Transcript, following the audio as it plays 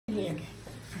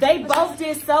They both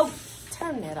did so.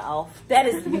 Turn that off. That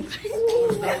is.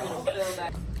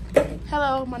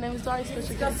 Hello, my name is Doris.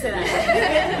 Come sit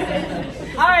down.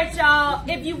 All right, y'all.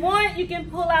 If you want, you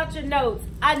can pull out your notes.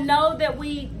 I know that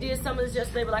we did some of this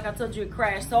yesterday, but like I told you, it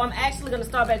crashed. So I'm actually going to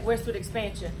start back Westwood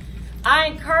Expansion. I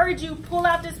encourage you, pull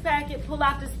out this packet, pull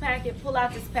out this packet, pull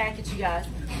out this packet, you guys.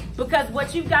 Because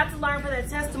what you've got to learn for that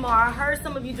test tomorrow, I heard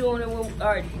some of you doing it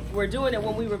or we're doing it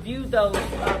when we reviewed those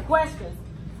questions.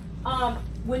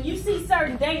 When you see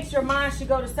certain dates, your mind should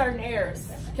go to certain eras,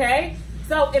 okay?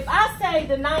 So if I say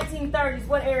the 1930s,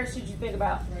 what era should you think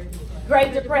about?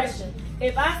 Great Depression.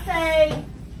 If I say,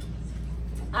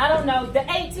 I don't know, the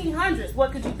 1800s,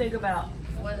 what could you think about?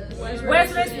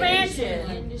 Westward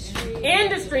Expansion.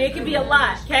 Industry. It could be a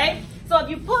lot, okay? So if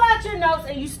you pull out your notes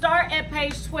and you start at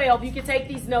page 12, you can take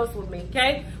these notes with me,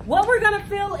 okay? What we're going to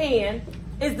fill in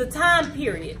is the time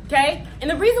period, okay? And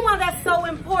the reason why that's so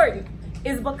important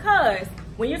is because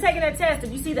when you're taking that test,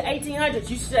 if you see the 1800s,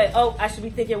 you should say, oh, I should be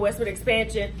thinking Westward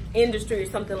Expansion, industry, or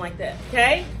something like that,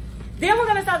 okay? Then we're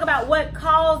going to talk about what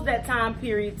caused that time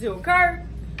period to occur,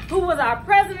 who was our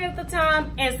president at the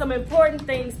time, and some important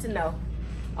things to know.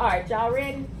 All right, y'all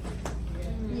ready?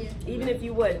 Yeah. Even if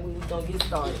you wasn't, we was going to get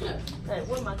started. Hey,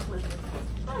 where my clippers?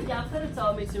 Oh, y'all could have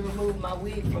told me to remove my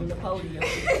wig from the podium.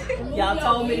 Y'all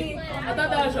told me. I thought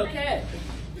that was your cat.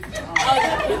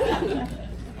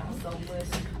 So much.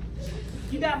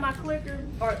 You got my clicker?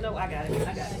 Or no, I got it.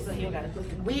 I got it. So you got a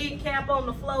clicker. Wig cap on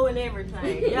the floor and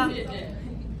everything. Yeah.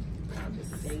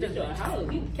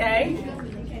 Okay.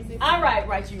 All right,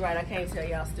 right, you right. I can't tell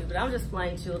y'all stupid. I'm just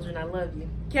playing children. I love you.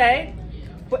 Okay.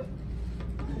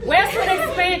 Westward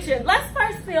Expansion. Let's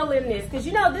first fill in this because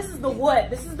you know this is the what.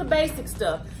 This is the basic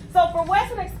stuff. So for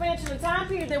Westward Expansion, the time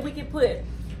period that we can put,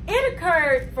 it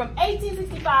occurred from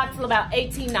 1865 till about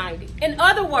 1890. In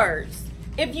other words,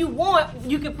 if you want,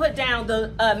 you can put down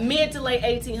the mid to late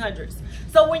 1800s.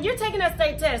 So when you're taking that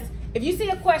state test, if you see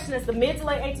a question that's the mid to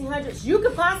late 1800s, you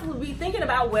could possibly be thinking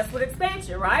about Westward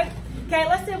Expansion, right? Okay,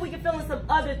 let's see if we can fill in some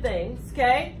other things,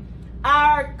 okay?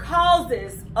 Our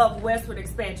causes of Westward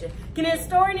Expansion. Can a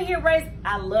historian in here raise?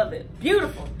 I love it.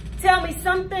 Beautiful. Tell me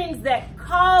some things that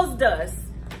caused us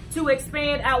to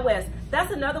expand out west.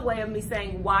 That's another way of me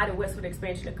saying why did Westward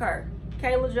Expansion occur.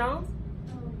 Kayla Jones?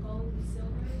 Gold, silver.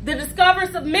 The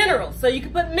discoverance of minerals. So you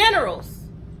can put minerals.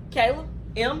 Kayla?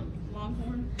 M?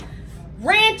 Longhorn.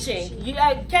 Ranching.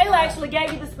 Kayla actually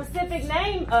gave you the specific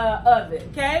name of it,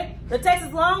 okay? The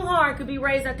Texas Longhorn could be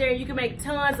raised out there and you can make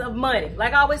tons of money.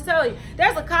 Like I always tell you,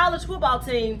 there's a college football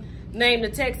team named the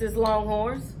Texas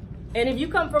Longhorns. And if you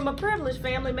come from a privileged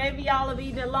family, maybe y'all have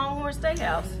eaten at Longhorn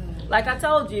Steakhouse. Like I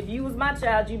told you, if you was my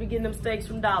child, you'd be getting them steaks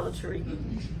from Dollar Tree.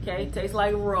 Okay, tastes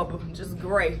like rubber, just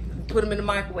great. Put them in the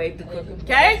microwave to cook them,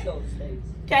 okay?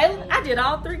 Kayla, I did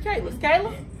all three Kaylas.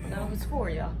 Kayla? No, it's four,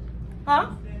 y'all.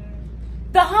 Huh?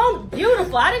 The home,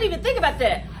 beautiful. I didn't even think about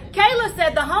that. Kayla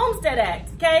said the Homestead Act,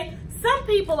 okay? Some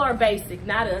people are basic,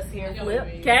 not us here in Flip,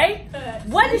 okay?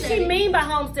 What does she mean by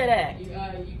Homestead Act? You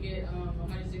get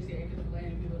 160 acres of land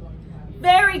and people don't have it.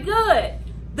 Very good.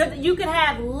 You can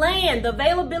have land, the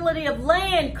availability of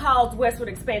land caused Westward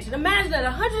Expansion. Imagine that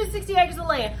 160 acres of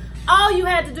land, all you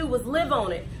had to do was live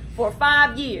on it for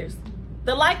 5 years.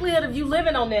 The likelihood of you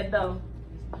living on that, though,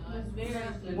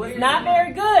 was not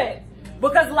very good.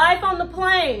 Because life on the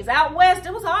plains, out west,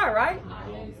 it was hard, right?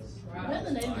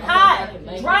 Hot,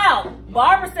 drought.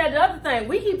 Barbara said the other thing.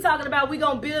 We keep talking about we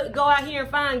gonna go out here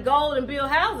and find gold and build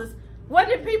houses. What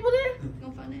did people do?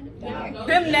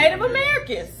 Them Native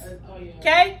Americans.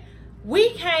 Okay?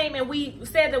 We came and we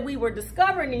said that we were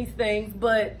discovering these things,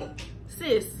 but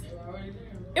sis,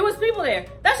 it was people there.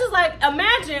 That's just like,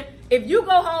 imagine if you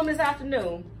go home this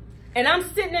afternoon and I'm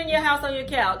sitting in your house on your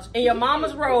couch in your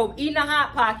mama's robe, eating a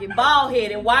Hot Pocket, bald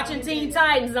headed, watching Teen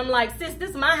Titans. I'm like, sis, this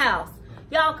is my house.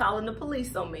 Y'all calling the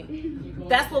police on me.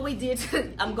 That's what we did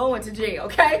to, I'm going to jail,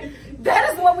 okay?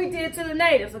 That is what we did to the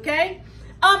natives, okay?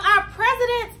 Our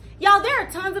presidents, y'all, there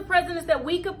are tons of presidents that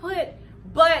we could put,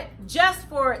 but just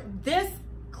for this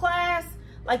class,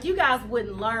 like you guys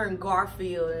wouldn't learn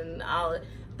Garfield and all that.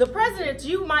 The president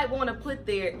you might want to put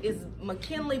there is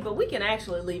McKinley, but we can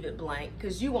actually leave it blank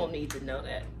because you won't need to know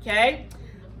that, okay?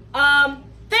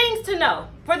 Things to know.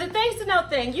 For the things to know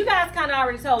thing, you guys kind of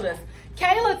already told us.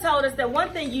 Kayla told us that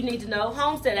one thing you need to know,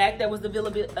 Homestead Act, that was the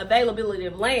availability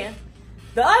of land.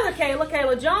 The other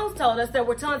Kayla Jones told us there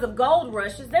were tons of gold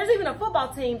rushes. There's even a football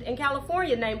team in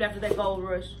California named after that gold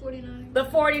rush. 49. The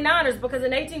 49ers, because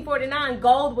in 1849,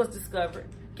 gold was discovered.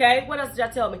 Okay, what else did y'all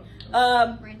tell me?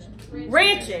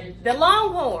 Ranching. The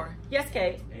Longhorn. Yes,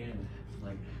 Kate? And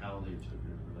like how they took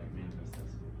it for like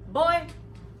manifest. Boy,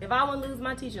 If I want to lose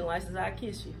my teaching license, I'd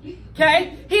kiss you.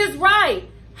 Okay? He is right.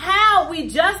 How we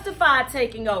justify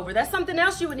taking over. That's something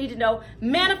else you would need to know.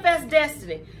 Manifest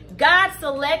destiny. God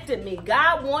selected me.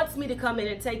 God wants me to come in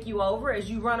and take you over as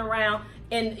you run around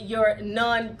in your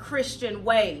non-Christian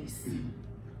ways.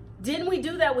 Didn't we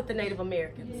do that with the Native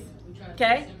Americans?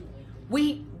 Okay?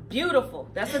 Beautiful.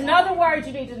 That's another word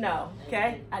you need to know.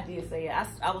 Okay? I did say it.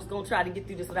 I was going to try to get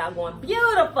through this without going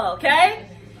beautiful. Okay?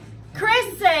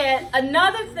 Chris said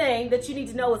another thing that you need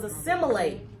to know is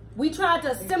assimilate. We tried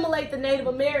to assimilate the Native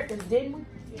Americans, didn't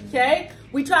we? Okay?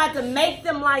 We tried to make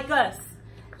them like us.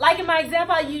 Like in my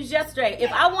example I used yesterday,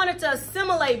 if I wanted to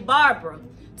assimilate Barbara,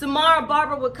 tomorrow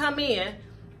Barbara would come in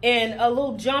a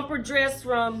little jumper dress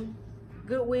from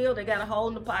Goodwill. They got a hole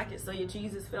in the pocket so your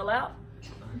cheeses fell out.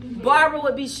 Barbara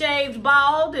would be shaved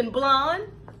bald and blonde.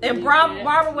 And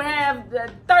Barbara would have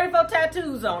 34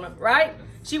 tattoos on her, right?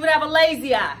 She would have a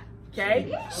lazy eye.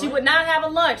 Okay? She would not have a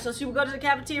lunch, so she would go to the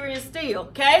cafeteria and steal,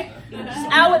 okay?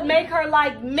 I would make her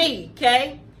like me,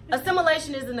 okay?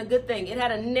 Assimilation isn't a good thing. It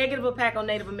had a negative impact on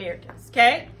Native Americans,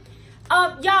 okay?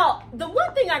 Y'all, the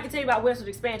one thing I can tell you about westward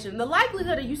expansion, the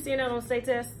likelihood of you seeing that on a state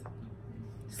test,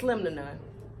 slim to none,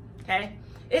 okay?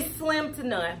 It's slim to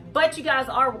none, but you guys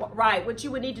are right. What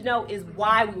you would need to know is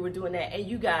why we were doing that, and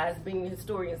you guys, being the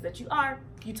historians that you are,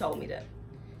 you told me that.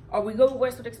 Are we good with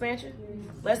westward expansion?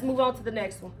 Let's move on to the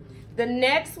next one. The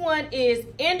next one is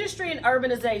industry and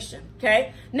urbanization,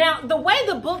 okay? Now, the way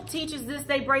the book teaches this,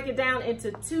 they break it down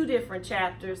into 2 different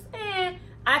chapters, and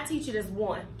I teach it as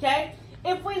one, okay?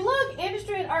 If we look,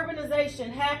 industry and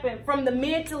urbanization happened from the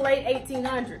mid to late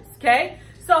 1800s, okay?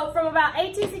 So from about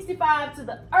 1865 to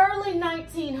the early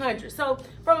 1900s. So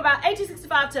from about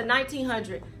 1865 to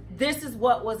 1900, this is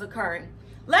what was occurring.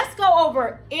 Let's go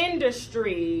over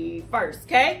industry first,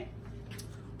 okay?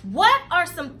 What are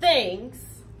some things,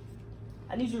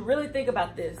 I need you to really think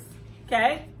about this,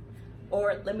 okay?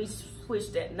 Or let me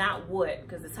switch that, not what,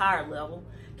 because it's higher level.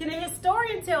 Can a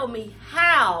historian tell me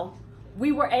how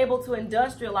we were able to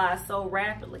industrialize so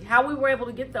rapidly? How we were able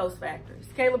to get those factories?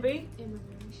 Kayla B?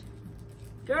 Immigration.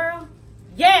 Girl,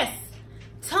 yes.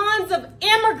 Tons of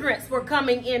immigrants were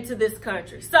coming into this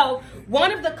country. So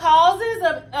one of the causes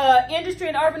of industry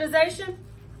and urbanization,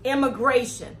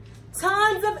 immigration.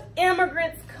 Tons of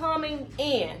immigrants coming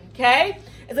in, okay?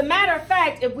 As a matter of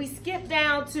fact, if we skip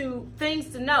down to things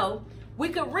to know, we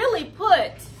could really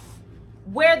put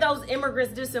where those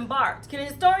immigrants disembarked. Can a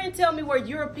historian tell me where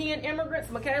European immigrants,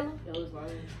 Michaela? Ellis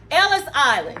Island. Ellis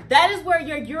Island. That is where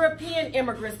your European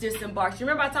immigrants disembarked. You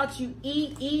remember I taught you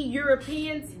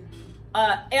Europeans?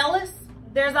 Ellis.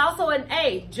 There's also an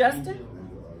A. Justin?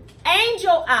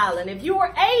 Angel Island. If you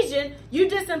were Asian, you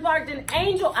disembarked in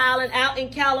Angel Island out in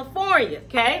California,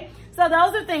 okay? So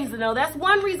those are things to know. That's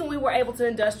one reason we were able to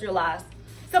industrialize.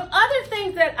 Some other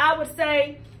things that I would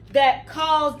say that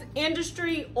caused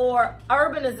industry or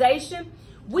urbanization,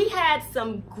 we had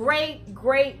some great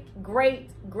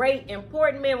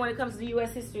important men when it comes to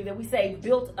U.S. history that we say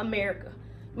built America.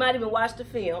 You might even watch the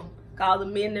film called The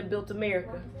Men That Built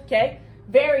America, okay?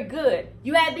 Very good.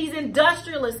 You had these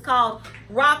industrialists called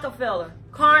Rockefeller,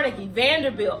 Carnegie,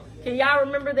 Vanderbilt. Can y'all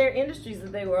remember their industries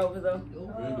that they were over though?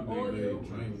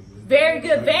 Very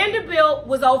good. Vanderbilt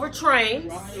was over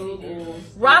trains.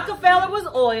 Rockefeller was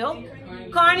oil.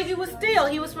 Carnegie was steel.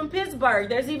 He was from Pittsburgh.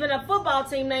 There's even a football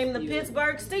team named the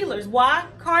Pittsburgh Steelers. Why?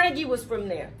 Carnegie was from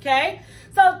there, okay?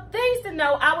 So things to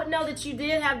know, I would know that you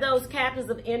did have those captains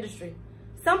of industry.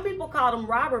 Some people called them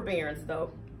robber barons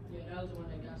though. Yeah, that was the one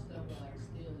that got stuff like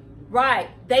stealing. Right.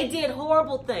 They did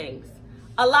horrible things.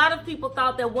 A lot of people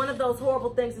thought that one of those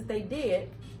horrible things that they did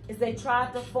is they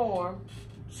tried to form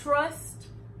trust.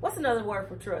 What's another word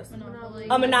for trust? Monopoly.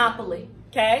 A monopoly,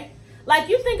 okay? Like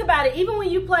you think about it, even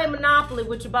when you play Monopoly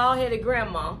with your bald-headed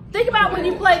grandma, think about when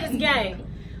you play this game.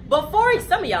 Before,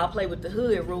 some of y'all play with the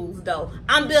hood rules though.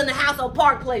 I'm building a house on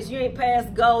Park Place. You ain't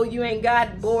past go. You ain't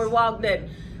got boardwalk that.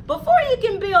 Before you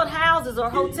can build houses or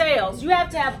hotels, you have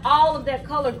to have all of that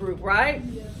color group, right?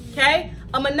 Okay?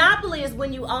 A monopoly is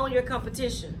when you own your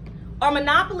competition. Are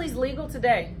monopolies legal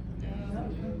today?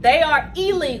 They are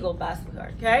illegal,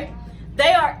 sweetheart, okay?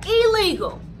 They are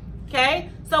illegal, okay?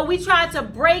 So we try to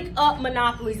break up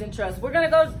monopolies and trusts. We're going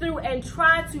to go through and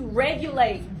try to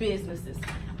regulate businesses.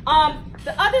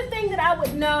 The other thing that I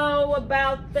would know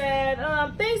about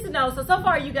that, things to know. So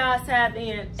far you guys have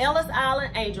in Ellis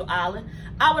Island, Angel Island.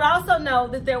 I would also know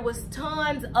that there was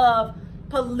tons of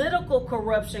political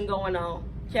corruption going on,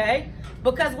 okay?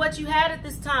 Because what you had at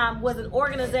this time was an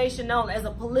organization known as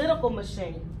a political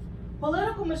machine.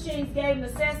 Political machines gave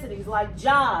necessities like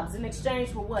jobs in exchange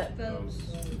for what? Votes.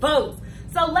 Votes.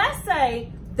 So let's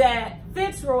say that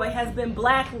Fitzroy has been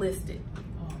blacklisted.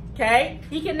 Okay?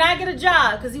 He cannot get a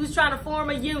job because he was trying to form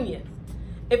a union.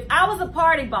 If I was a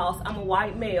party boss, I'm a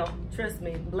white male. Trust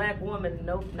me, black woman,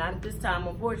 nope, not at this time,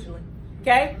 unfortunately.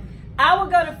 Okay? I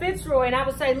would go to Fitzroy and I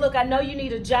would say, look, I know you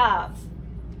need a job.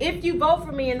 If you vote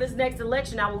for me in this next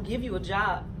election, I will give you a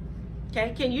job.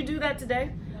 Okay? Can you do that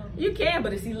today? No. You can,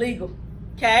 but it's illegal.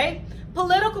 Okay?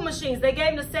 Political machines, they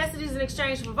gave necessities in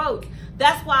exchange for votes.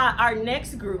 That's why our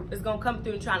next group is going to come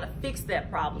through and trying to fix that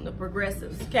problem, the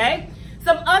progressives. Okay?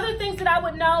 Some other things that I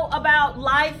would know about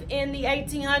life in the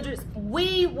 1800s,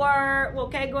 we were, well,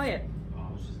 okay, go ahead.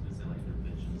 I was just going to say, like, the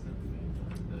inventions that we made,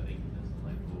 like, the incandescent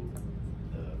light bulb,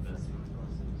 the best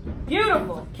process.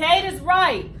 Beautiful. Kate is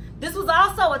right. This was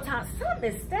also a time,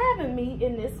 something is stabbing me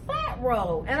in this fat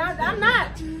roll. And I'm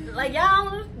not, like,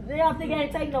 y'all think I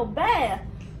ain't take no bath,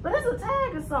 but it's a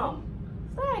tag or something.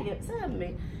 Stab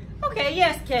me. Okay,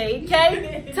 yes, Kate.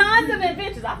 Okay, tons of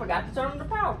inventions. I forgot to turn on the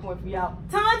PowerPoint for y'all.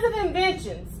 Tons of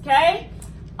inventions, okay?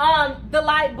 The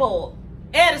light bulb,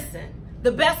 Edison,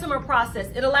 the Bessemer process.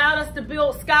 It allowed us to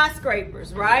build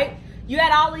skyscrapers, right? You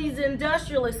had all these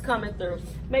industrialists coming through.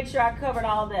 Make sure I covered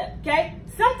all that, okay?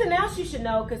 Something else you should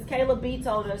know, because Kayla B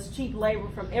told us cheap labor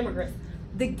from immigrants.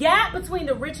 The gap between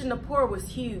the rich and the poor was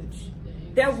huge.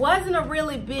 There wasn't a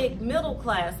really big middle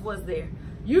class, was there?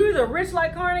 You either rich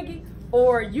like Carnegie,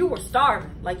 or you were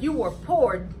starving, like you were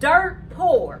poor, dirt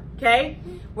poor, okay?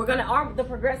 The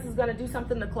progressives gonna do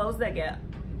something to close that gap.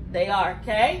 They are,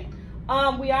 okay?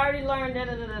 We already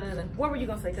learned, What were you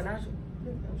gonna say, Kanasha?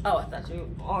 Oh, I thought your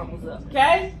arm was up,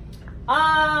 okay?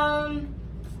 I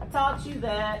taught you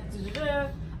that.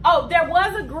 Oh, there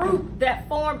was a group that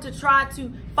formed to try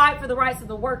to fight for the rights of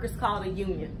the workers called a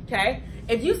union, okay?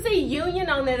 If you see union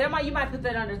on there, you might put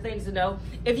that under things to know.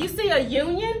 If you see a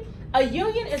union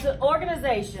is an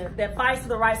organization that fights for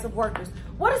the rights of workers.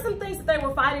 What are some things that they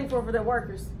were fighting for their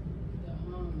workers?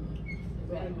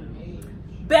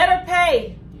 Better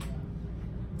pay.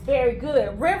 Very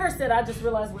good. River said, I just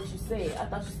realized what you said. I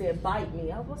thought you said bite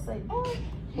me. I was going to say, oh,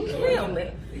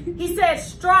 he said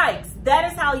strikes.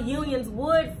 That is how unions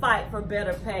would fight for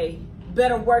better pay,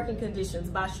 better working conditions,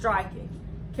 by striking.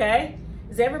 Okay?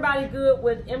 Is everybody good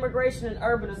with immigration and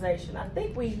urbanization? I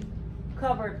think we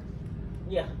covered,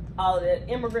 yeah, all of that.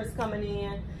 Immigrants coming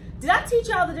in. Did I teach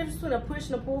y'all the difference between a push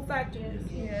and a pull factor?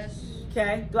 Yes.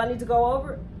 Okay. Do I need to go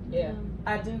over it? Yeah.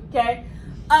 I do. Okay.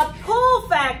 A pull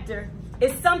factor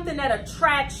is something that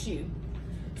attracts you.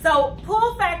 So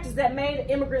pull factors that made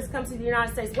immigrants come to the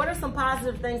United States. What are some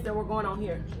positive things that were going on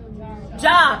here?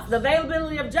 Jobs, the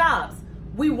availability of jobs.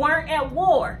 We weren't at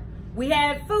war. We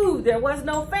had food. There was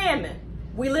no famine.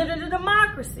 We lived in a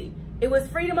democracy. It was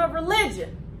freedom of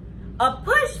religion. A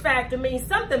push factor means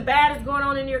something bad is going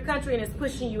on in your country and it's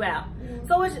pushing you out.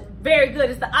 So it's very good.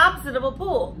 It's the opposite of a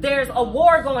pull. There's a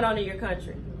war going on in your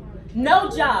country. No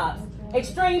jobs.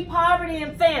 Extreme poverty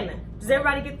and famine. Does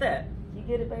everybody get that? You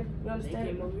get it, baby? You understand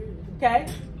it? Okay?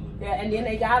 Yeah, and then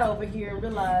they got over here and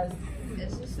realized,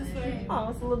 oh,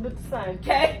 it's a little bit the same.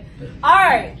 Okay? All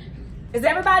right. Is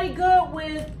everybody good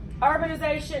with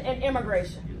urbanization and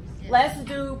immigration? Let's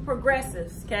do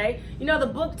progressives, okay? You know, the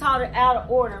book taught it out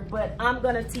of order, but I'm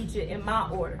going to teach it in my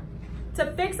order.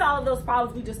 To fix all of those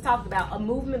problems we just talked about, a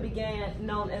movement began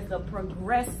known as the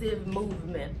progressive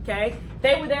movement, okay?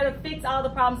 They were there to fix all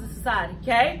the problems in society,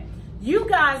 okay? You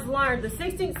guys learned the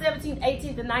 16th, 17th,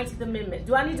 18th, and 19th Amendment.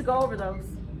 Do I need to go over those?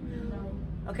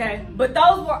 Okay, but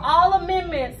those were all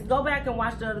amendments. Go back and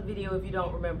watch the other video if you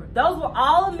don't remember. Those were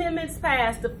all amendments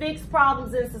passed to fix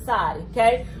problems in society,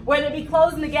 okay? Whether it be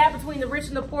closing the gap between the rich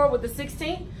and the poor with the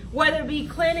 16th, whether it be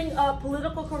cleaning up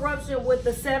political corruption with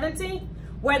the 17th,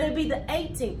 whether it be the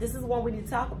 18th. This is one we need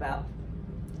to talk about.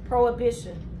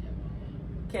 Prohibition.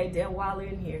 Okay, Del Wiley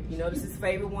in here. You know this is his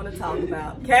favorite one to talk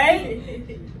about, okay?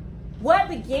 What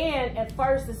began at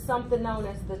first is something known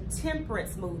as the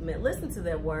temperance movement. Listen to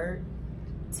that word.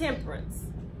 Temperance.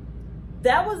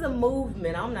 That was a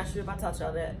movement. I'm not sure if I taught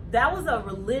y'all that. That was a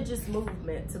religious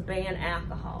movement to ban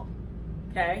alcohol.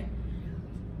 Okay?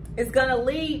 It's going to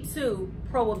lead to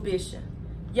prohibition.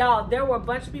 Y'all, there were a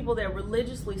bunch of people that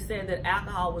religiously said that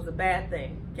alcohol was a bad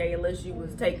thing. Okay? Unless you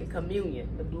was taking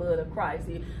communion, the blood of Christ.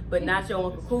 But not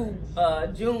your Uncle Cool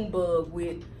June bug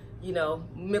with, you know,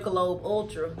 Michelob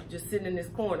Ultra just sitting in this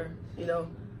corner, you know,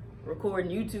 recording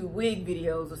YouTube wig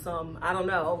videos or something. I don't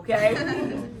know, okay?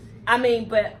 I mean,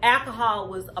 but alcohol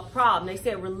was a problem. They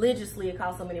said religiously it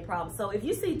caused so many problems. So if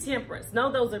you see temperance,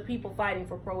 know those are people fighting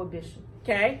for prohibition,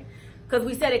 okay? Because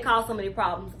we said it caused so many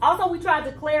problems. Also, we tried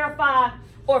to clarify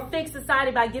or fix society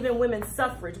by giving women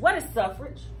suffrage. What is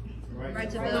suffrage?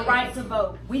 Right to vote. The right to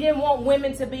vote. We didn't want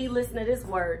women to be, listen to this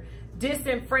word,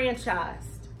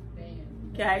 disenfranchised.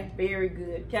 Okay, very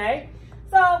good. Okay,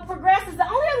 so progressives. The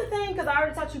only other thing, because I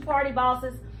already taught you party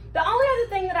bosses, the only other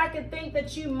thing that I could think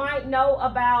that you might know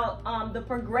about the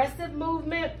progressive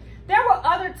movement, there were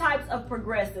other types of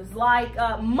progressives, like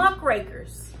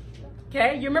muckrakers.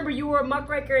 Okay, you remember you were a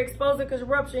muckraker exposing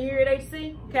corruption here at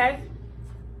HC? Okay.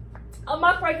 A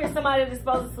muckraker is somebody that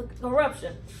exposes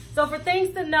corruption. So for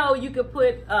things to know, you could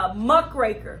put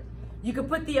muckraker. You could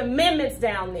put the amendments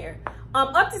down there.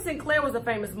 Upton Sinclair was a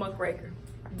famous muckraker.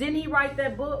 Didn't he write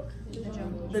that book?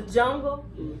 The Jungle.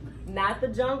 Not the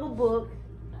Jungle Book.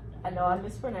 I know I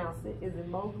mispronounced it. Is it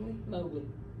Mowgli? Mowgli.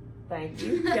 Thank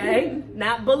you. Okay.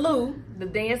 Not Baloo, the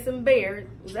dancing bear.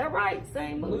 Is that right?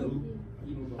 Same Baloo.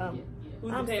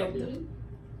 I'm so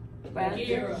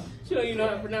Kira. Sure, you know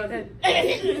how to pronounce it.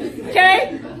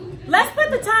 Okay, let's put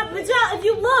the time. But y'all, if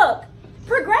you look,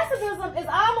 progressivism is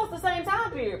almost the same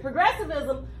time period.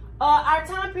 Progressivism, our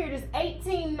time period is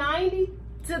 1890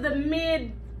 to the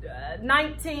mid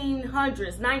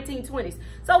 1900s, 1920s.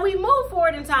 So we move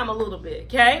forward in time a little bit.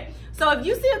 Okay, so if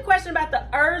you see a question about the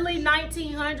early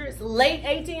 1900s, late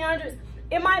 1800s,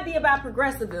 it might be about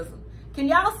progressivism. Can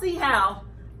y'all see how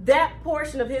that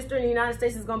portion of history in the United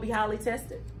States is going to be highly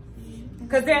tested?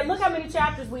 Because look how many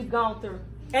chapters we've gone through.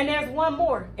 And there's one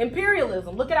more,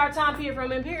 imperialism. Look at our time period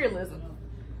from imperialism.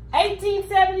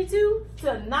 1872 to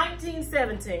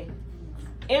 1917.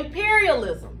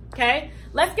 Imperialism, okay?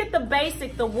 Let's get the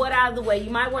basic, the what out of the way. You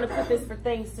might want to put this for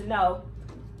things to know.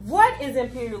 What is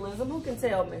imperialism? Who can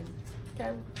tell me?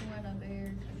 Okay.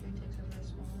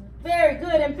 Very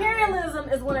good. Imperialism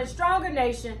is when a stronger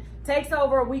nation takes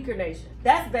over a weaker nation.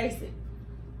 That's basic.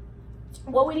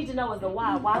 What we need to know is the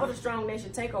why. Why would a strong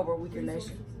nation take over a weaker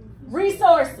nation?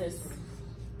 Resources.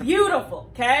 Beautiful,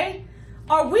 okay?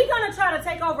 Are we going to try to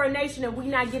take over a nation and we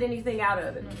not get anything out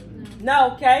of it?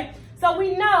 No, okay? So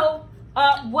we know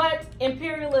what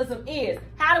imperialism is.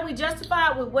 How do we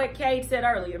justify it with what Cade said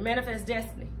earlier? Manifest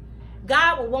destiny.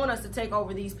 God would want us to take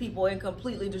over these people and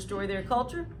completely destroy their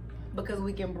culture because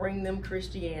we can bring them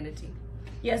Christianity.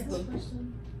 Yes, Blue?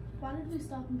 Why did we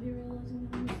stop imperialism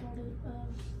when we started,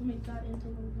 when we got into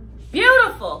London?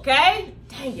 Beautiful, okay?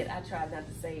 Dang it, I tried not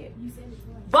to say it. You said it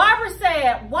twice. Barbara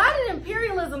said, why did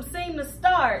imperialism seem to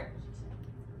start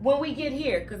when we get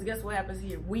here? Because guess what happens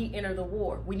here? We enter the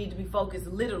war. We need to be focused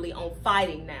literally on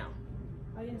fighting now.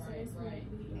 I guess it's right.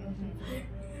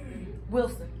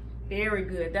 Wilson, very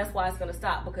good. That's why it's going to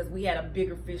stop, because we had a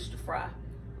bigger fish to fry.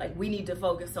 Like, we need to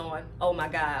focus on, oh my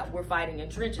God, we're fighting in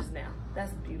trenches now.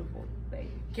 That's beautiful,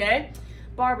 baby. Okay?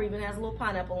 Barbara even has a little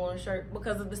pineapple on her shirt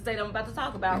because of the state I'm about to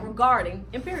talk about regarding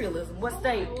imperialism. What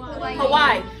state?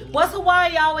 Hawaii. Was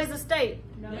Hawaii always a state?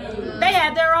 No. They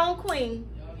had their own queen.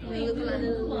 Queen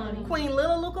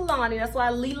Little Lukalani. That's why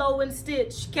Lilo and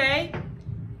Stitch, okay?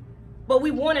 But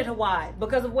we wanted Hawaii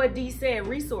because of what Dee said,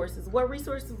 resources. What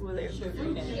resources were there?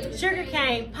 Sugar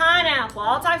cane, pineapple,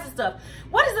 all types of stuff.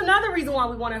 What is another reason why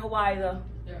we wanted Hawaii, though?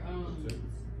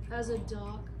 As a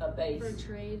dock for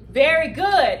trade. Very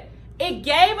good. It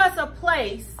gave us a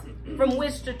place from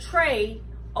which to trade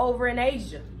over in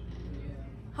Asia.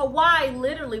 Hawaii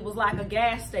literally was like a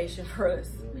gas station for us.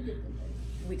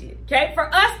 We did. Okay,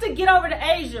 for us to get over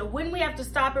to Asia, wouldn't we have to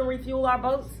stop and refuel our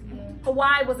boats?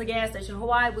 Hawaii was a gas station.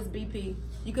 Hawaii was BP.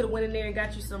 You could have went in there and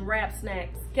got you some wrap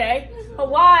snacks, okay?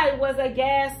 Hawaii was a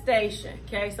gas station,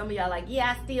 okay? Some of y'all like,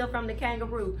 yeah, I steal from the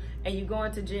kangaroo, and you're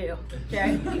going to jail,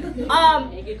 okay?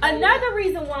 Another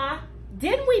reason why,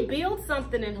 didn't we build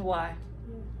something in Hawaii?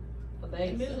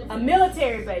 A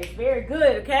military base. Very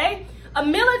good, okay? A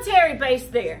military base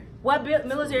there. What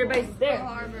military base is there?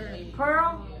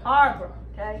 Pearl Harbor,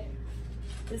 okay?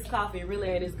 This coffee really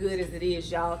ain't as good as it is,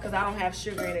 y'all, because I don't have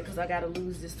sugar in it because I got to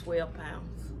lose this 12 pounds.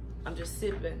 I'm just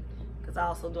sipping because I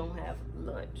also don't have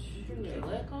lunch.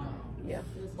 Yeah.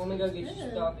 Let me go get you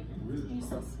some coffee. You're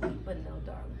so sweet, but no,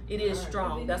 darling. It is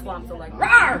strong. That's why I'm so like,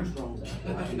 rawr!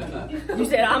 You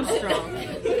said I'm strong.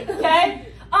 Okay?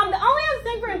 The only other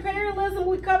thing for imperialism,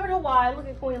 we covered Hawaii. Look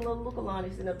at Queen Little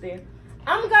Lukalani sitting up there.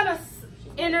 I'm going to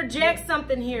interject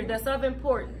something here that's of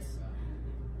importance.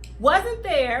 Wasn't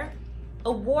there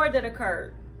a war that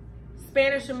occurred?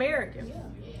 Spanish American.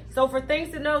 So for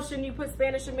things to know, shouldn't you put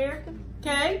Spanish American?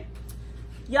 Okay?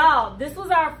 Y'all, this was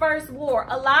our first war.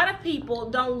 A lot of people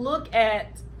don't look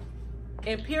at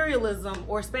imperialism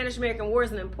or Spanish American War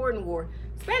as an important war.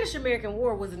 Spanish American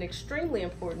War was an extremely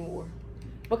important war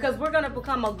because we're going to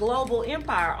become a global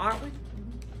empire, aren't we?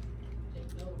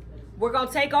 We're going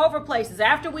to take over places.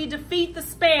 After we defeat the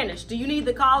Spanish, do you need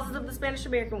the causes of the Spanish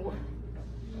American War?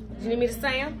 Do you need me to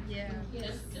say them? Yeah.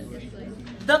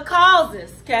 The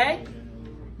causes, okay?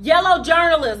 Yellow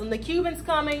journalism. The Cubans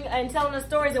coming and telling us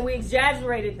stories and we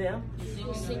exaggerated them.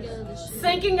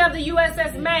 Sinking of the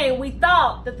USS Maine. We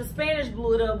thought that the Spanish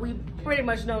blew it up. We pretty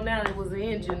much know now it was an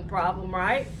engine problem,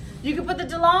 right? You can put the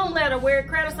DeLong letter where it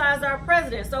criticized our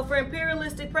president. So for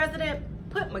imperialistic president,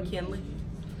 put McKinley.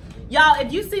 Y'all,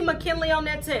 if you see McKinley on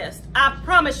that test, I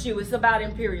promise you it's about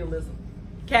imperialism.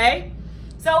 Okay?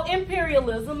 So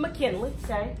imperialism, McKinley,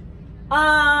 okay?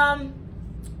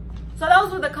 So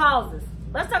those were the causes.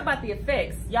 Let's talk about the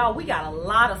effects. Y'all, we got a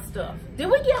lot of stuff. Did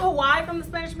we get Hawaii from the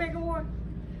Spanish-American War?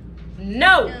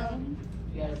 No.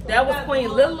 That was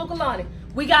Queen Little Lukalani.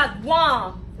 We got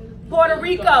Guam, Puerto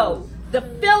Rico, the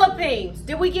Philippines.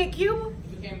 Did we get Cuba?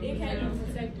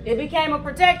 It became a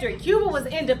protectorate. Cuba was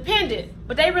independent,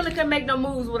 but they really couldn't make no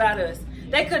moves without us.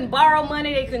 They couldn't borrow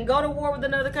money. They couldn't go to war with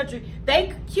another country.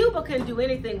 Cuba couldn't do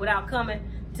anything without coming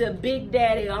to Big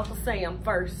Daddy Uncle Sam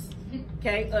first.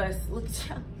 Okay, us. Look at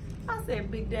y'all. I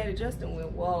said Big Daddy Justin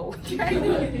went, whoa.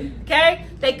 Okay?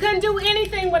 They couldn't do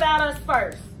anything without us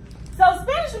first. So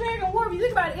Spanish-American War, if you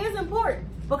think about it, is important.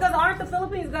 Because aren't the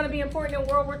Philippines going to be important in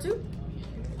World War II?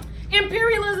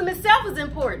 Imperialism itself is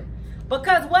important.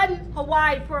 Because wasn't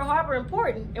Hawaii, Pearl Harbor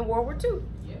important in World War II?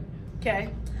 Yeah. Okay.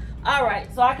 All right.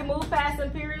 So I can move past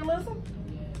imperialism.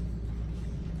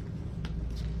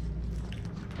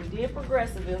 We did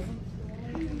progressivism.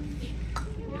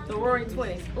 The Roaring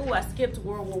Twenties. Ooh, I skipped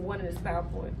World War I in this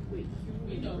PowerPoint.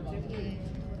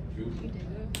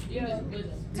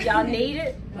 Do y'all need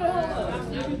it? Not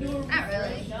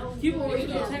really. Cuba was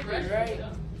protected, right?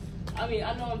 I mean,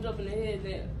 I know I'm jumping ahead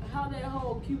there. How that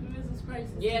whole Cuban Missile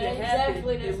Crisis? Yeah, that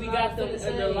exactly. Happened if we got them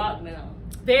under lockdown.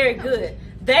 Very good.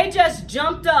 They just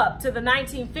jumped up to the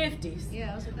 1950s.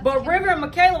 Yeah, but River and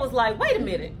Michaela was like, wait a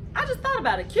minute. I just thought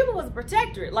about it. Cuba was a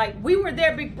protectorate. Like, we were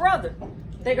their big brother.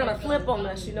 They're going to flip on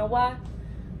us. You know why?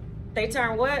 They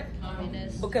turn what?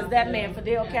 Because that man,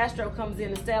 Fidel Castro, comes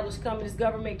in, established communist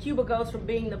government. Cuba goes from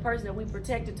being the person that we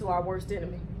protected to our worst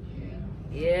enemy.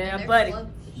 Yeah, buddy.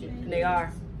 And they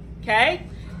are. Okay?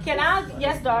 Can I?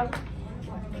 Yes, darling.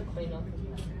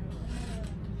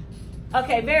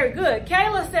 Okay, very good.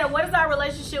 Kayla said, what is our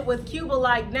relationship with Cuba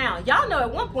like now? Y'all know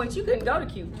at one point you couldn't go to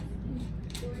Cuba.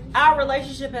 Our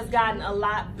relationship has gotten a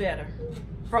lot better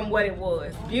from what it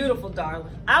was. Beautiful, darling.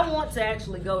 I want to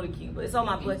actually go to Cuba. It's on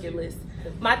my bucket list.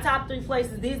 My top 3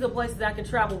 places, these are the places I can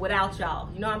travel without y'all.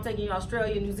 You know, I'm taking you to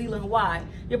Australia, New Zealand, Hawaii.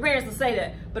 Your parents will say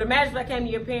that. But imagine if I came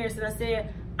to your parents and I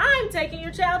said, I'm taking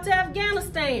your child to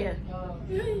Afghanistan.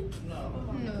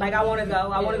 Like, I want to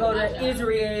go. I want to go to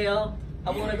Israel. I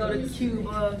want to go to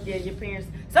Cuba. Yeah, your parents.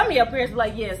 Some of your parents were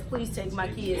like, yes, please take my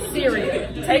kids.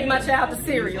 Syria. Take my child to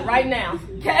Syria right now.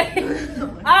 Okay?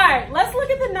 All right, let's look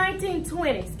at the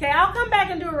 1920s. Okay, I'll come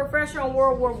back and do a refresher on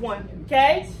World War I.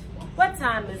 Okay? What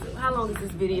time is it? How long is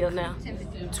this video now?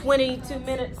 22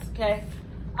 minutes. Okay?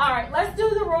 All right, let's do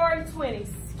the Roaring 20s.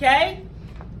 Okay?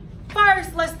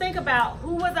 First, let's think about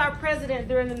who was our president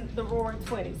during the Roaring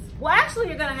 20s. Well, actually,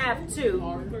 you're going to have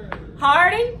 2.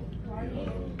 Harding.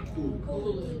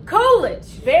 Coolidge.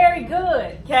 Very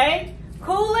good. Okay?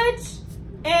 Coolidge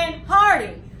and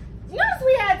Harding. Notice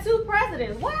we had 2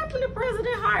 presidents. What happened to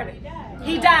President Harding?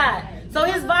 He died. So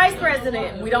his vice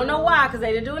president, we don't know why because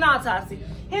they didn't do an autopsy.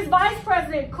 His vice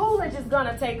president, Coolidge, is going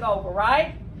to take over,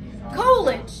 right?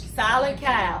 Coolidge, silent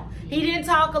cow. He didn't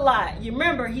talk a lot. You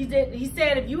remember, he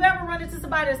said, if you ever run into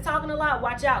somebody that's talking a lot,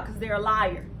 watch out because they're a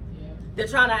liar. They're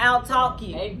trying to out-talk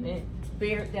you. Amen.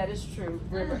 That is true,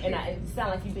 River. And it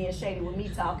sounds like you being shady with me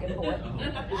talking, boy.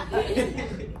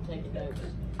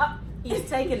 He's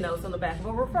taking notes on the back of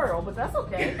a referral, but that's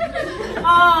okay.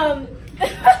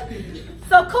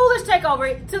 So Coolidge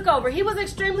took over. He was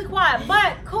extremely quiet,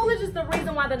 but Coolidge is the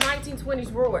reason why the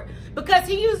 1920s roared. Because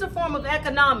he used a form of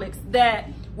economics that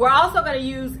we're also going to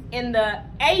use in the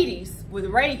 80s with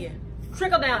Reagan.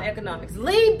 Trickle-down economics.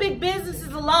 Leave big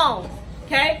businesses alone.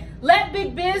 Okay? Let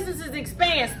big businesses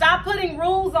expand. Stop putting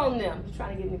rules on them. You're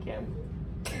trying to get in the camera.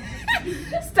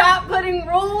 Stop putting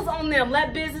rules on them.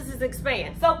 Let businesses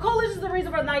expand. So Coolidge is the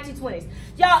reason for the 1920s.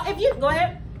 Y'all, if you, go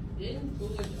ahead. Didn't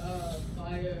Coolidge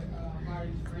fire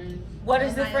Harding's friend? What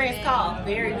is the friends called?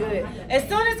 Very good. As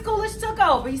soon as Coolidge took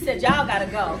over, he said, y'all gotta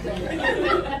go.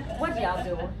 What y'all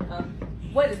doing?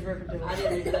 What is River doing? I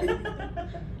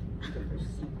didn't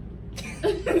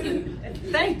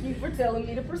Thank you for telling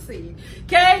me to proceed.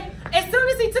 Okay? As soon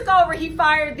as he took over, he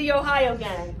fired the Ohio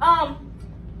gang.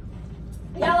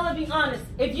 Y'all, let me be honest.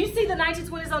 If you see the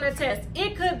 1920s on that test,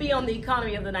 it could be on the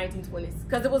economy of the 1920s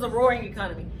because it was a roaring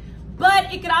economy.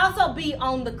 But it could also be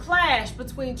on the clash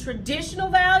between traditional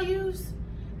values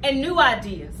and new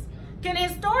ideas. Can a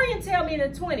historian tell me in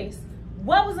the 20s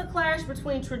What was a clash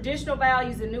between traditional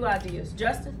values and new ideas?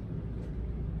 Justin?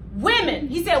 Women.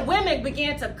 He said women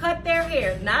began to cut their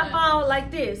hair, not bald like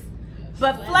this,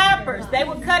 but flappers. They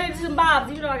would cut it into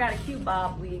bobs. You know I got a cute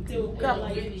bob wig. They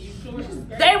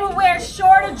would wear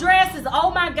shorter dresses.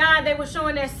 Oh my God, they were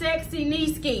showing their sexy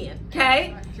knee skin.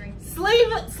 Okay?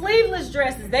 Sleeveless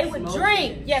dresses. They would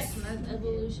drink. Yes.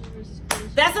 Evolution versus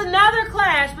creation. That's another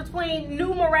clash between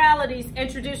new moralities and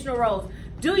traditional roles.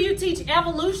 Do you teach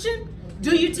evolution?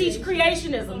 Do you teach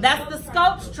creationism? That's the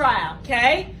Scopes trial,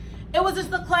 okay? It was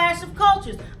just the clash of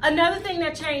cultures. Another thing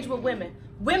that changed with women.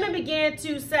 Women began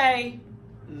to say,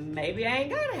 maybe I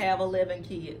ain't gotta have 11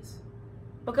 kids.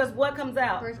 Because what comes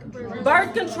out?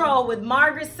 Birth control with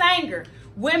Margaret Sanger.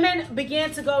 Women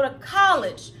began to go to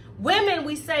college. Women,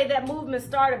 we say that movement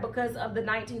started because of the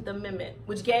 19th Amendment,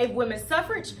 which gave women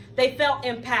suffrage. They felt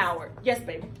empowered. Yes,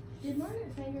 baby. Did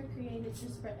Margaret Sanger create it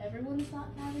just for everyone to stop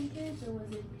having kids, or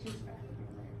was it just for African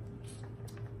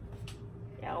Americans?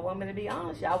 Y'all want me to be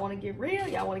honest? Y'all want to get real?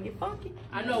 Y'all want to get funky?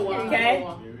 I know why. Okay.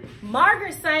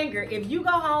 Margaret Sanger, if you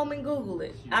go home and Google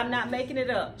it, I'm not making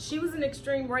it up. She was an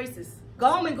extreme racist.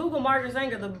 Go home and Google Margaret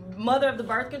Sanger, the mother of the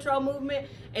birth control movement,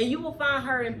 and you will find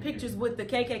her in pictures with the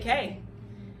KKK.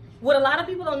 What a lot of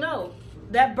people don't know,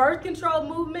 that birth control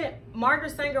movement,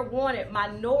 Margaret Sanger wanted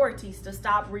minorities to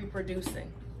stop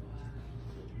reproducing.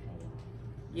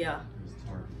 Yeah,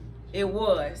 it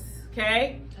was,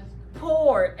 okay?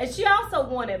 Poor. And she also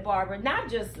wanted, Barbara, not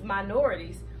just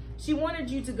minorities. She wanted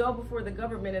you to go before the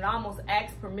government and almost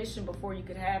ask permission before you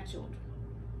could have children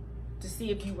to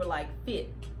see if you were like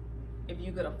fit, if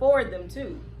you could afford them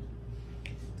too.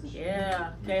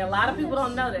 Yeah, okay, a lot of people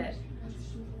don't know that.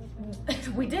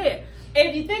 We did. And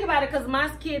if you think about it, because my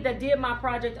kid that did my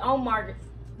project on Margaret,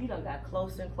 you done got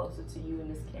closer and closer to you in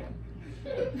this camera.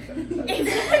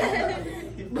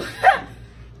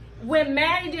 When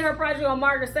Maddie did her project on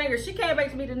Margaret Sanger, she came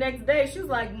back to me the next day. She was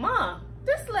like, Mom,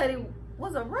 this lady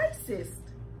was a racist.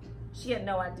 She had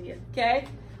no idea, okay?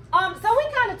 So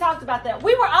we kind of talked about that.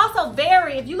 We were also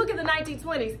very, if you look at the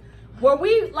 1920s, were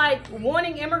we like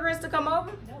wanting immigrants to come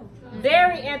over?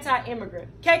 Very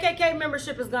anti-immigrant. KKK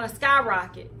membership is going to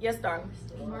skyrocket. Yes, darling.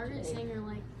 Margaret Sanger,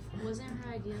 like, wasn't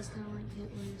her ideas kind of like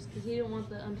Hitler's? Because he didn't want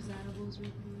the undesirables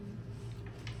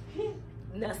reproduced.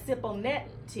 Now sip on that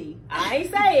tea. I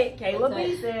ain't say it. Caleb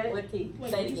B said it. What tea?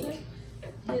 Say it again.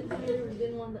 Hitler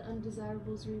didn't want the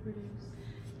undesirables reproduced.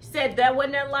 Said that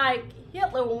wasn't that like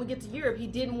Hitler when we get to Europe. He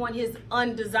didn't want his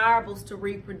undesirables to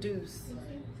reproduce.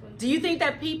 Do you think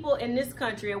that people in this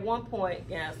country at one point,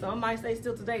 yeah, some might say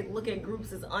still today, look at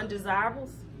groups as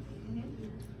undesirables?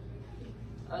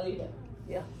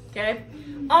 Yeah. Okay.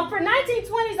 For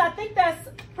 1920s, I think that's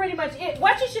pretty much it.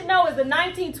 What you should know is the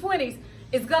 1920s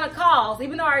is going to cause,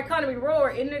 even though our economy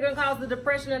roared, isn't it going to cause the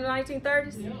depression in the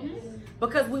 1930s?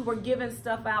 Because we were giving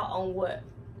stuff out on what?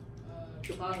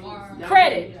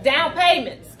 Credit, down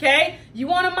payments. Okay. You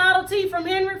want a Model T from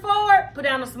Henry Ford? Put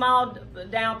down a small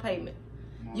down payment.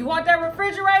 You want that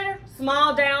refrigerator?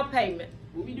 Small down payment.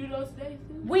 Will we do those days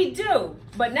too? We do.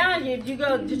 But now you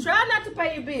try not to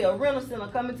pay your bill. Real estate will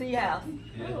come into your house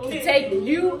to take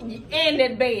you and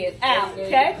that bed out,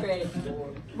 okay?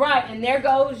 Right, and there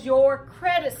goes your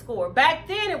credit score. Back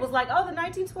then it was like, oh, the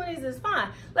 1920s is fine.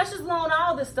 Let's just loan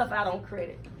all this stuff out on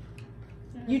credit.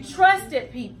 You trusted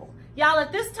people. Y'all,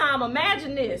 at this time,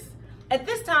 imagine this. At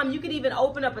this time, you could even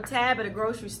open up a tab at a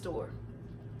grocery store.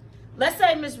 Let's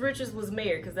say Miss Richards was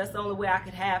married, because that's the only way I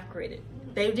could have credit.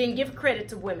 They didn't give credit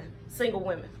to women, single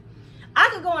women. I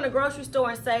could go in a grocery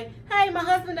store and say, hey, my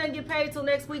husband doesn't get paid till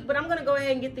next week, but I'm going to go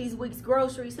ahead and get these week's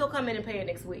groceries. He'll come in and pay it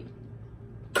next week.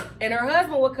 And her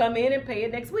husband will come in and pay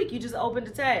it next week. You just opened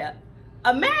the tab.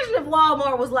 Imagine if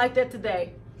Walmart was like that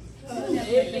today.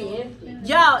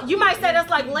 Y'all, you might say that's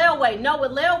like layaway. No,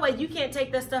 with layaway, you can't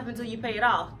take that stuff until you pay it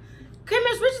off. Can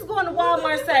Miss Richards go into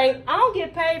Walmart and say, I don't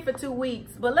get paid for 2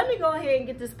 weeks, but let me go ahead and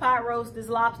get this pot roast, this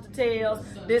lobster tails,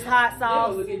 this hot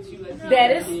sauce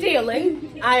that is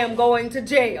stealing. I am going to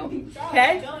jail.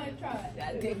 Okay?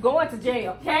 Going to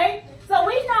jail. Okay? So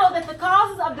we know that the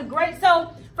causes of the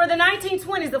so for the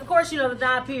 1920s, of course, you know the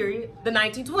time period, the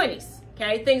 1920s.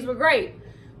 Okay? Things were great.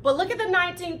 But look at the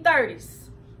 1930s.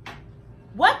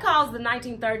 What caused the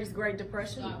 1930s Great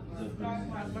Depression?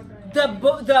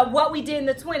 What we did in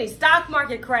the 20s, stock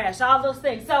market crash, all those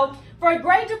things. So for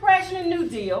Great Depression and New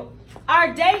Deal,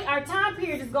 our time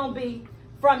period is going to be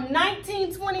from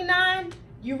 1929.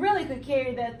 You really could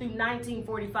carry that through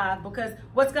 1945, because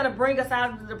what's going to bring us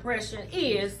out of the Depression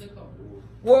is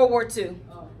World War II.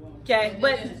 Okay,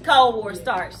 but Cold War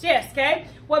starts. Yes, okay.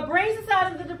 What brings us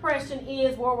out of the Depression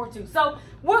is World War II. So,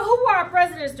 who were our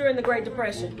presidents during the Great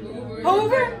Depression?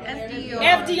 Hoover?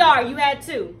 FDR. You had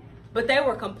two, but they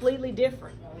were completely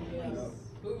different.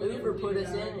 Hoover put us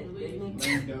in it, didn't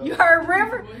he? You heard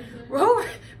River?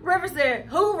 River said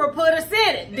Hoover put us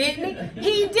in it, didn't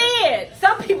he? He did.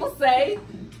 Some people say,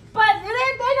 but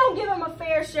they don't give him a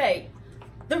fair shake.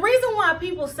 The reason why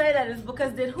people say that is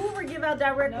because did Hoover give out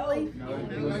direct relief? No.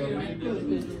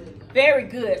 Very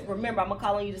good. Remember, I'm going to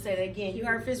call on you to say that again. You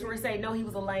heard Fitzroy say, no, he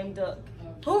was a lame duck.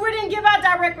 Hoover didn't give out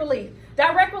direct relief.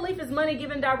 Direct relief is money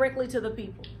given directly to the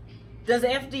people. Does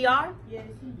FDR? Yes.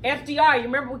 FDR, you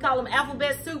remember we call him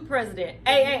Alphabet Soup President.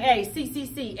 AAA,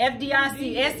 CCC,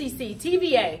 FDIC, SEC,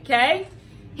 TVA, okay?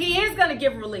 He is going to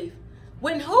give relief.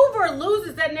 When Hoover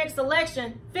loses that next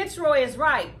election, Fitzroy is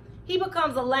right. He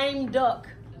becomes a lame duck.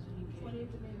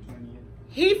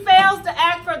 He fails to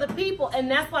act for the people,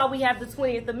 and that's why we have the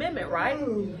 20th Amendment, right?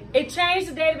 It changed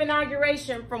the date of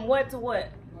inauguration from what to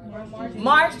what?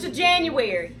 March to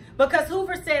January. Because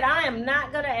Hoover said, I am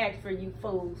not going to act for you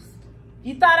fools.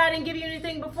 You thought I didn't give you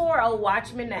anything before? Oh,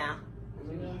 watch me now.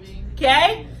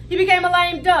 Okay? He became a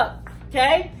lame duck.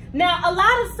 Okay? Now, a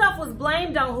lot of stuff was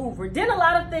blamed on Hoover. Didn't a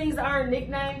lot of things earn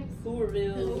nicknames?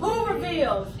 Hooverville.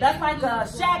 Hooverville. That's like a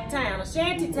shack town, a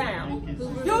shanty town.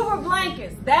 Hoover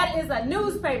blankets. That is a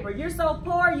newspaper. You're so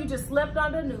poor, you just slept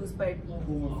on the newspaper.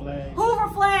 Hoover flag. Hoover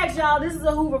flags, y'all. This is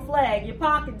a Hoover flag. Your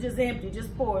pocket just empty.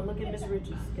 Just pour. Look at Miss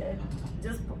Richards, okay?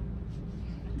 Just pour.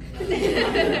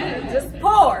 Just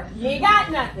pour. You ain't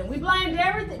got nothing. We blamed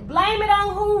everything. Blame it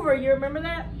on Hoover. You remember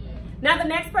that? Now, the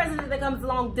next president that comes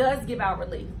along does give out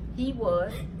relief. He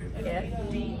was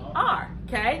FDR,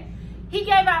 okay? He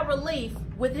gave out relief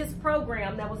with his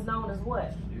program that was known as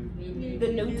what? The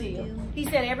New Deal. He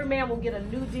said every man will get a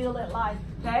new deal at life,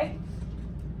 okay?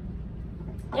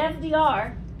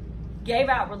 FDR gave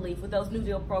out relief with those New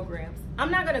Deal programs. I'm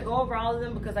not going to go over all of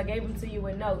them because I gave them to you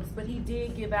in notes, but he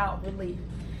did give out relief.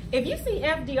 If you see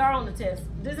FDR on the test,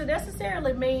 does it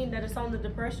necessarily mean that it's on the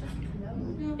Depression?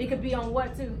 It could be on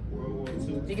what too? World War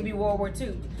II. It could be World War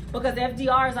II. Because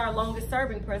FDR is our longest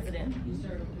serving president.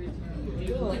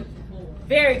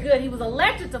 Very good. He was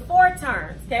elected to 4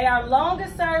 terms. Okay, our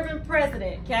longest serving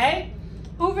president. Okay.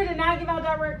 Hoover did not give out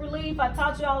direct relief. I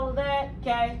taught you all of that.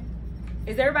 Okay.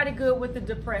 Is everybody good with the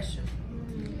Depression?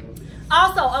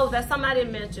 Also, oh, that's something I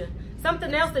didn't mention.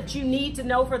 Something else that you need to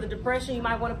know for the Depression you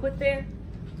might want to put there.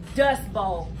 Dust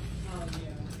Bowl.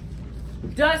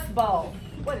 Dust Bowl.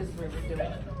 What is River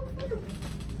doing?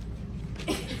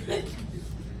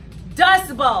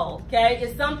 Dust Bowl, okay,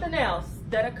 is something else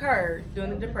that occurred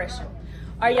during the Depression.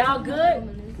 Are y'all good?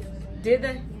 Did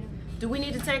they? Do we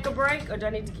need to take a break, or do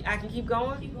I can keep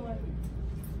going?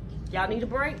 Y'all need a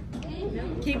break?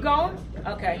 Keep going?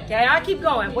 Okay, I'll keep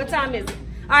going. What time is it?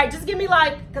 All right, just give me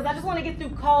because I just want to get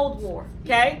through Cold War,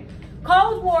 okay?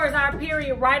 Cold War is our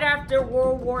period right after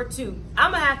World War II.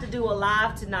 I'm going to have to do a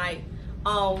live tonight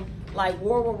on like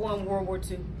World War I, World War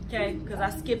II, okay? Because I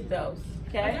skipped those,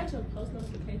 okay? I got your post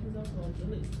notifications up, so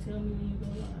will it tell me when you go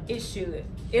live? It should.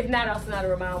 If not, I'll send out a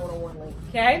Remind 101 link,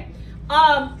 okay?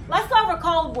 Let's go over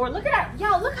Cold War. Look at that.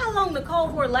 Y'all, look how long the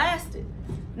Cold War lasted.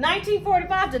 1945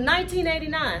 to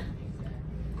 1989.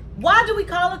 Why do we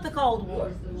call it the Cold War?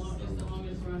 It's the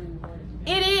longest running war.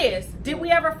 It is. Did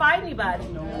we ever fight anybody?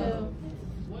 No.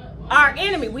 Our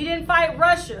enemy. We didn't fight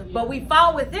Russia, but we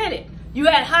fought within it. You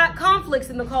had hot conflicts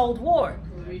in the Cold War.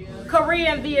 Korea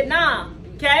and Vietnam,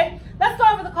 okay? Let's go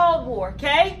over the Cold War,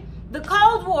 okay? The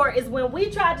Cold War is when we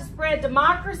tried to spread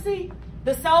democracy,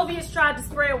 the Soviets tried to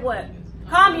spread what?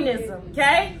 Communism,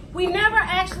 okay? We never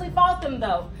actually fought them,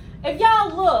 though. If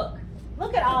y'all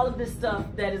look at all of this stuff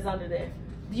that is under there.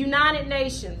 The United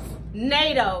Nations,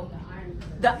 NATO,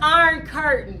 the Iron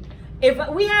Curtain. If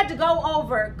we had to go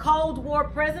over Cold War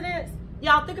presidents,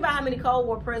 y'all think about how many Cold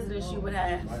War presidents you would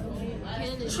have.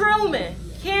 Truman,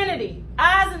 Kennedy,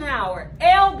 Eisenhower,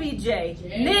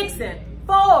 LBJ, Nixon,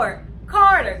 Ford,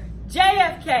 Carter,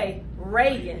 JFK,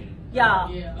 Reagan. Y'all,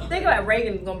 think about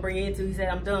Reagan going to bring into. He said,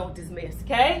 I'm done with this mess,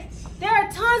 okay? There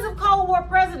are tons of Cold War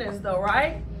presidents, though,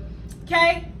 right?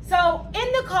 Okay? So,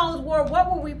 in the Cold War,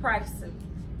 what were we practicing?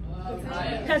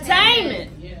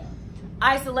 Containment.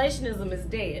 Isolationism is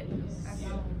dead.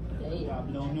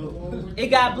 It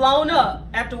got blown up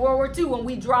after World War II when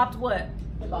we dropped what?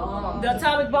 The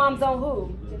atomic bombs on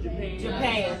who?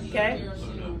 Japan. Okay?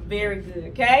 Very good.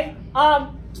 Okay?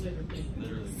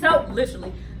 So,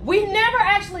 literally. We never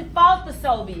actually fought the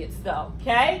Soviets, though.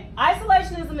 Okay?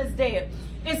 Isolationism is dead.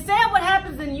 Instead, what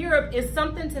happens in Europe is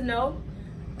something to know.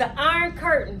 The Iron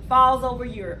Curtain falls over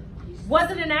Europe.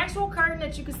 Was it an actual curtain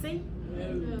that you could see?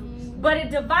 but it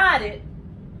divided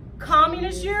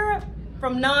communist Europe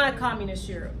from non-communist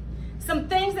Europe. Some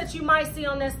things that you might see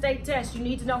on that state test you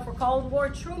need to know for Cold War: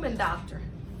 Truman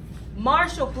Doctrine,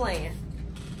 Marshall Plan,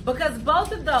 because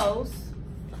both of those,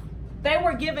 they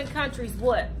were giving countries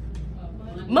what?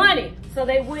 Money, so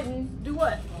they wouldn't do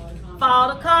what?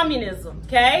 Fall to communism,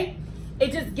 okay?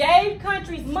 It just gave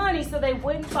countries money so they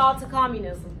wouldn't fall to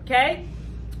communism, okay?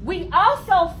 We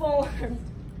also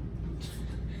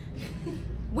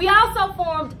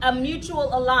formed a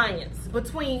mutual alliance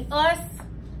between us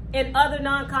and other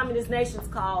non-communist nations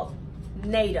called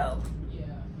NATO,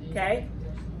 okay?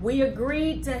 We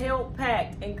agreed to help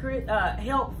pact and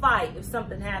help fight if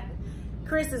something happened.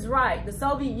 Chris is right. The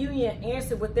Soviet Union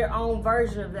answered with their own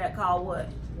version of that called what?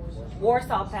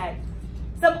 Warsaw Pact.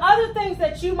 Some other things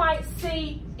that you might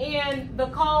see in the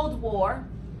Cold War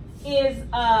is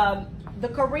the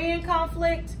Korean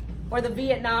conflict or the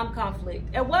Vietnam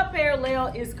conflict. At what parallel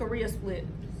is Korea split?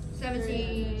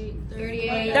 38.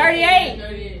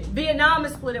 38. Vietnam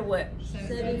is split at what?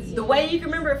 17. The way you can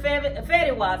remember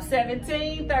Fetty Wap,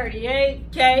 1738,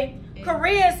 okay?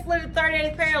 Korea is split at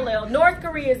 38th parallel. North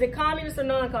Korea, is it communist or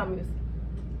non-communist?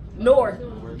 North,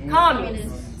 communist.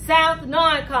 South,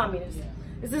 non-communist.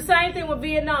 It's the same thing with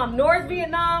Vietnam. North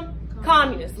Vietnam,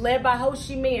 communist, led by Ho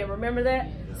Chi Minh. Remember that?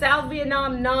 South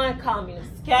Vietnam, non-communist,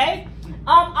 okay?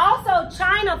 Also,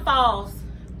 China falls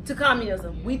to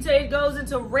communism. We say it goes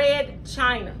into red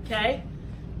China, okay?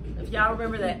 If y'all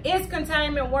remember that. Is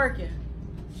containment working?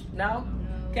 No?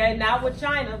 Okay, not with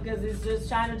China, because it's just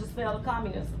China just fell to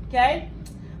communism, okay?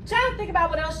 I'm trying to think about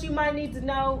what else you might need to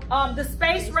know. The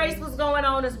space race was going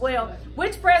on as well.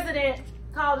 Which president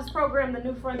called this program the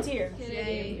New Frontier?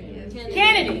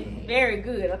 Kennedy. Very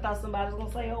good. I thought somebody was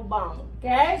going to say Obama,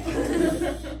 okay? I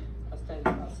was thinking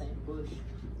about saying Bush.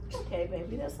 Okay,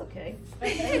 baby, that's okay.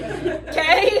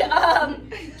 Okay,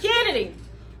 Kennedy.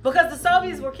 Because the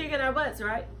Soviets were kicking our butts,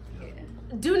 right?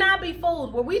 Do not be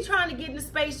fooled. Were we trying to get into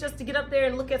space just to get up there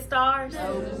and look at stars?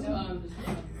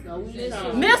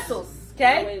 Missiles,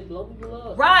 okay?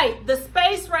 Right. The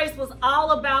space race was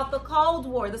all about the Cold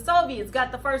War. The Soviets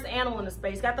got the first animal into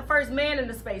space, got the first man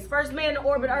into space, first man to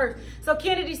orbit Earth. So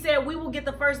Kennedy said we will get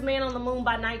the first man on the moon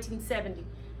by 1970.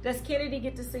 Does Kennedy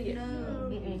get to see it?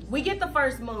 No. We get the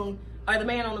first moon, or the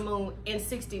man on the moon, in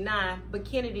 69, but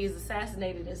Kennedy is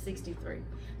assassinated in 63.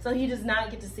 So he does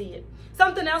not get to see it.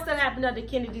 Something else that happened under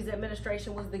Kennedy's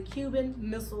administration was the Cuban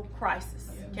Missile Crisis,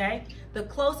 okay? The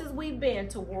closest we've been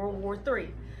to World War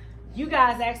III. You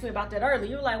guys asked me about that earlier.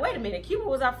 You were like, wait a minute, Cuba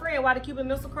was our friend. Why the Cuban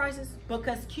Missile Crisis?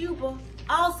 Because Cuba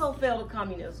also fell to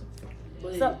communism.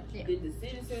 But So, did the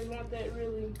citizens want that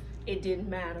really? it didn't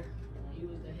matter. He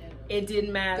was the head of It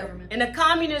didn't matter. Government. In a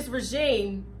communist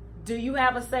regime, do you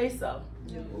have a say-so?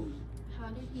 How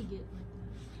did he get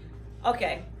like that?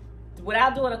 Okay.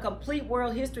 Without doing a complete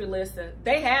world history lesson,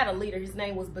 they had a leader. His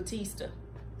name was Batista,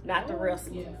 not the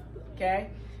wrestler. Okay?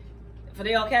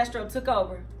 Fidel Castro took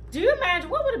over. Do you imagine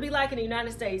what would it be like in the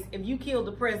United States if you killed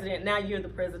the president, now you're the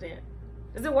president?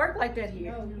 Does it work like that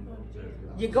here?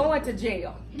 You're going to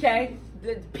jail, okay?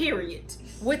 Period.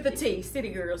 With the T, city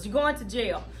girls. You're going to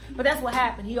jail. But that's what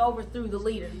happened. He overthrew the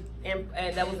leader and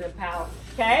that was in power,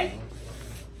 okay?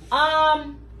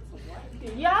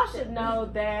 Y'all should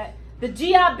know that the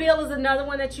GI Bill is another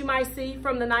one that you might see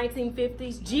from the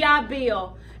 1950s. GI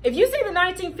Bill. If you see the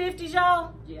 1950s,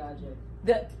 y'all,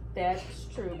 that's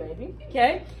true, baby.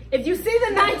 Okay? If you see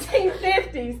the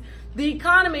 1950s, the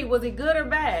economy, was it good or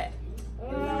bad?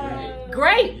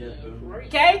 Great.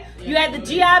 Okay? You had the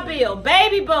GI Bill,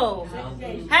 baby boom,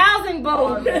 housing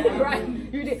boom. Right?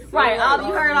 You did. Right.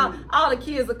 You heard all the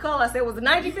kids of color say, was the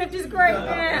 1950s great?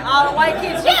 Man, all the white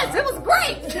kids, yes, it was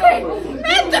great. Okay?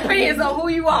 That depends on who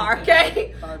you are,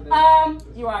 okay?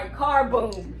 You're right, car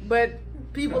boom. But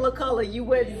people of color, you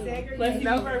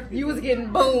wouldn't. You was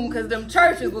getting boom because them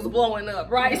churches was blowing up,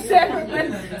 right?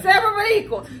 Separate but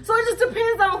equal. So it just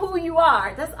depends on who you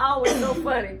are. That's always so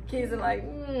funny. Kids are like,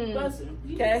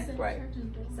 okay, right.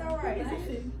 It's all right.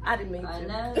 I didn't mean to.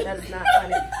 That is not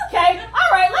funny. Okay,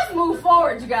 all right, let's move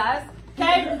forward, you guys.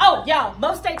 Okay. Oh, y'all,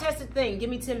 most state tested thing. Give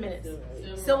me 10 minutes.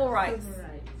 Civil rights.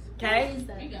 Okay. What is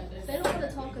that? They don't want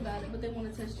to talk about it, but they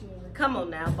want to test you on it. Come on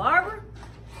now, Barbara.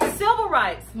 Civil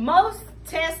rights, most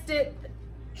tested.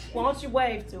 Why don't you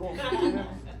wave to them?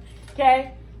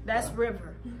 Okay, that's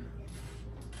River.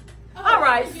 All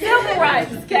right, civil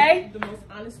rights. Okay,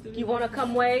 you want to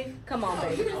come wave? Come on,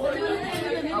 baby.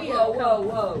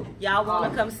 Whoa. Y'all want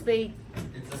to come speak?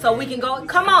 So we can go.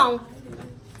 Come on.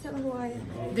 Tell them who I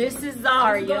am. This is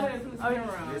Zaria.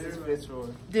 This is Fitzroy.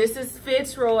 This is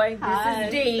Fitzroy. Hi. This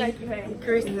is Dee. Thank you, honey.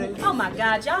 Chris. Oh my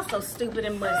God, y'all so stupid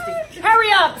and musty.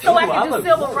 Hurry up so I can do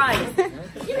civil rights.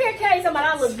 You hear Kay talking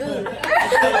about I look good.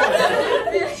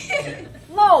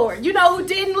 Lord, you know who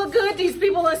didn't look good? These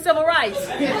people in civil rights.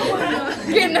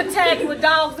 Getting attacked with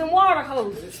dogs and water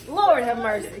hoses. Lord have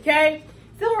mercy, okay?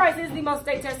 Civil rights is the most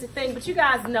state-tested thing, but you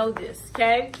guys know this,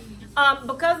 okay?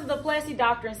 Because of the Plessy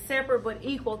doctrine, separate but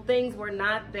equal, things were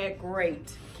not that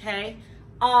great, okay?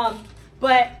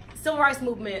 But civil rights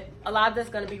movement, a lot of that's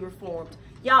going to be reformed.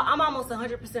 Y'all, I'm almost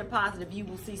 100% positive you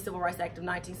will see Civil Rights Act of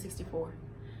 1964.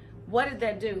 What did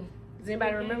that do? Does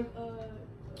anybody remember?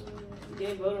 Wait,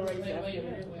 I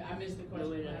missed the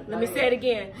question. Let me say it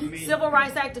again. Civil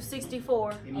Rights Act of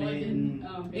 64.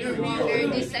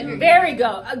 Very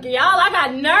good. Y'all, I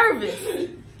got nervous.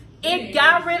 It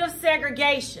got rid of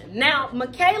segregation. Now,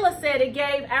 Michaela said it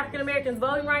gave African Americans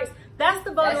voting rights. That's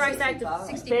the Voting Rights Act of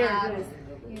 65.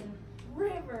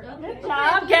 Good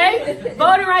job, okay?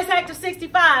 Voting Rights Act of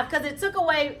 65, because it took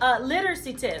away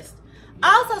literacy test.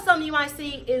 Also, something you might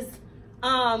see is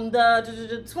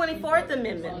the 24th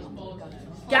Amendment.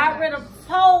 Got rid of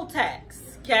poll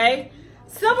tax, okay?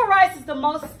 Civil rights is the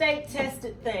most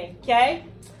state-tested thing, okay?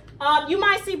 You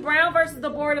might see Brown versus the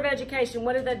Board of Education.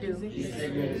 What did that do?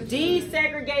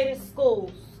 Desegregated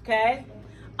schools, okay?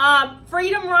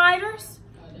 Freedom Riders.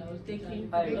 They came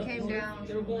down.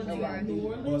 They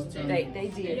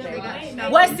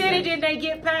did. What city did they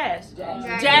get past?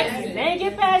 Jackson. They didn't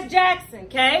get past Jackson,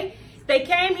 okay? They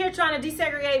came here trying to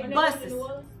desegregate buses.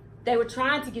 They were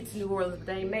trying to get to New Orleans, but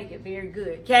they didn't make it very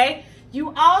good, okay?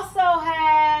 You also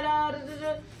had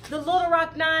the Little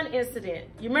Rock 9 incident.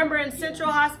 You remember in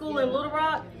Central High School in Little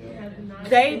Rock?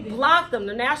 They blocked them.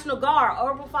 The National Guard,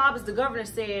 Orville Faubus, the governor,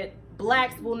 said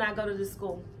blacks will not go to this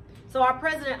school. So our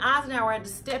President Eisenhower had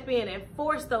to step in and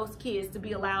force those kids to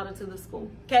be allowed into the school,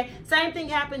 okay? Same thing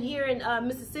happened here in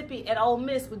Mississippi at Ole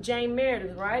Miss with Jane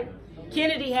Meredith, right?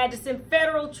 Kennedy had to send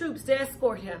federal troops to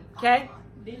escort him, okay?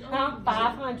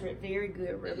 500. Very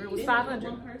good, River. It was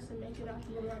 500.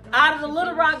 Out of the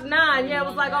Little Rock 9, yeah, it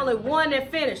was like only one that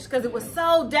finished because it was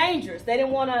so dangerous. They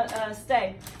didn't want to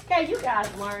stay. Okay, you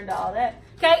guys learned all that.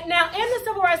 Okay, now in the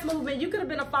Civil Rights Movement, you could have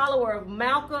been a follower of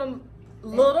Malcolm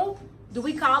Little. Do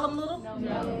we call him Little?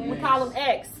 No. We call him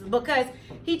X because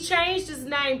he changed his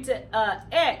name to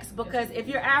X because if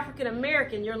you're African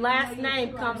American, your last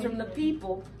name comes from the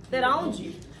people that owned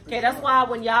you. Okay, that's why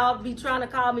when y'all be trying to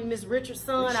call me Miss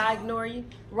Richardson, I ignore you.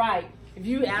 Right. If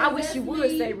you, I wish you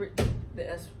would say,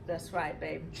 that's right,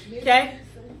 baby. Okay?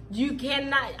 You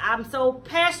cannot, I'm so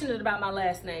passionate about my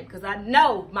last name because I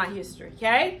know my history,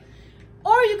 okay?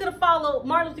 Or you could have followed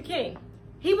Martin Luther King.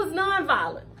 He was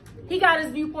nonviolent. He got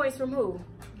his viewpoints from who?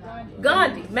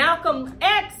 Gandhi. Malcolm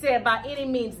X said by any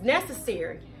means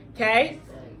necessary, okay?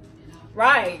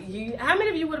 Right. How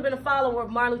many of you would have been a follower of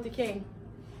Martin Luther King?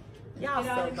 Y'all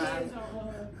so bad.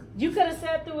 You could have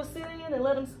sat through a sit-in and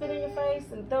let them spit in your face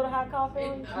and throw the hot coffee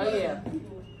on you? Oh, yeah.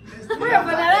 But now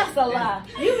that's a lie.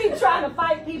 You be trying to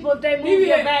fight people if they move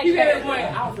your back.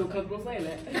 I don't feel comfortable saying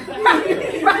that.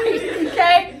 Right,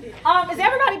 okay? Is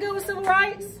everybody good with civil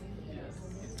rights?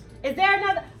 Is there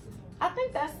another? I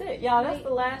think that's it, y'all. That's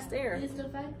the last era. Is de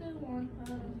facto one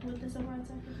with the Civil Rights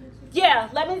Act? Yeah,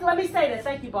 let me say this.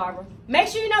 Thank you, Barbara. Make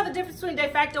sure you know the difference between de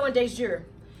facto and de jure.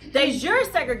 De jure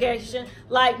segregation,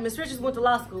 like Miss Richards went to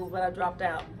law school, but I dropped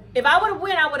out. If I would have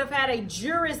went, I would have had a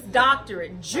Juris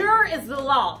Doctorate. Jure is the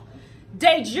law.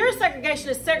 De jure segregation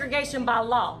is segregation by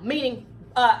law, meaning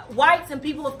whites and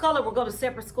people of color will go to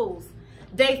separate schools.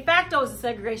 De facto is a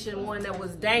segregation one that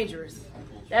was dangerous.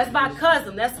 That's by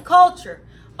custom. That's culture.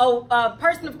 A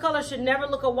person of color should never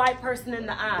look a white person in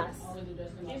the eyes.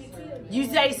 You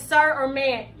say sir or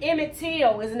man. Emmett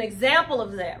Till is an example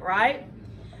of that, right?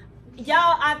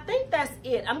 Y'all, I think that's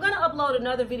it. I'm going to upload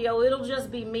another video. It'll just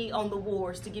be me on the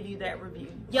wars to give you that review.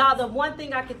 Y'all, the one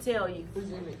thing I could tell you. Who's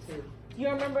Emmett Till? You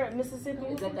remember Mississippi?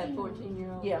 Is that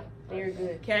 14-year-old? Yeah, very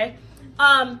good, okay?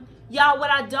 Y'all, what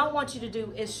I don't want you to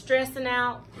do is stressing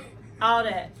out, all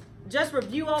that. Just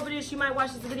review over this. You might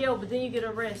watch this video, but then you get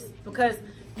a rest because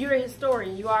you're a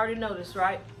historian. You already know this,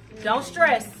 right? Don't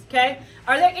stress, okay?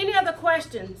 Are there any other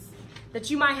questions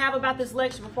that you might have about this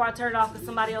lecture before I turn it off because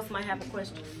somebody else might have a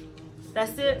question?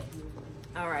 That's it?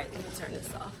 All right, let me turn this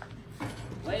off.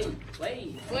 Wait.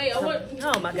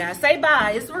 Oh my God, say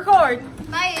bye. It's recording.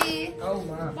 Bye. Oh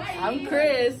my. Bye. I'm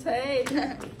Chris. Hey.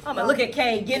 I'm gonna look at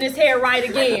Kane getting his hair right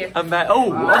again. I'm back.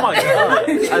 Oh my God.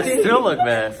 I still look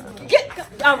bad.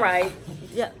 All right.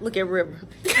 Yeah, look at River.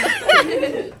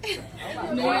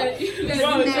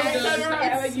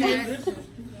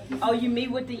 Oh, you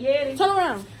meet with the Yeti? Turn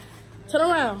around. Turn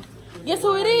around. Guess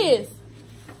who it is?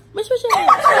 Bitch, what's your name?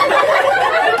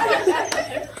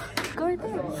 Go right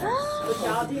there.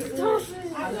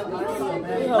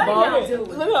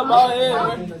 Look at her bald head.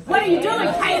 What are you doing,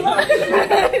 Kayla?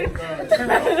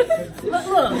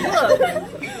 look.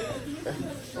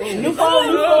 New phone,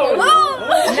 new phone.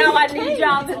 Now I need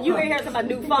y'all to, you in here talking about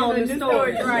new phone, new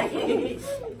storage, right?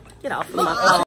 Get off of my phone.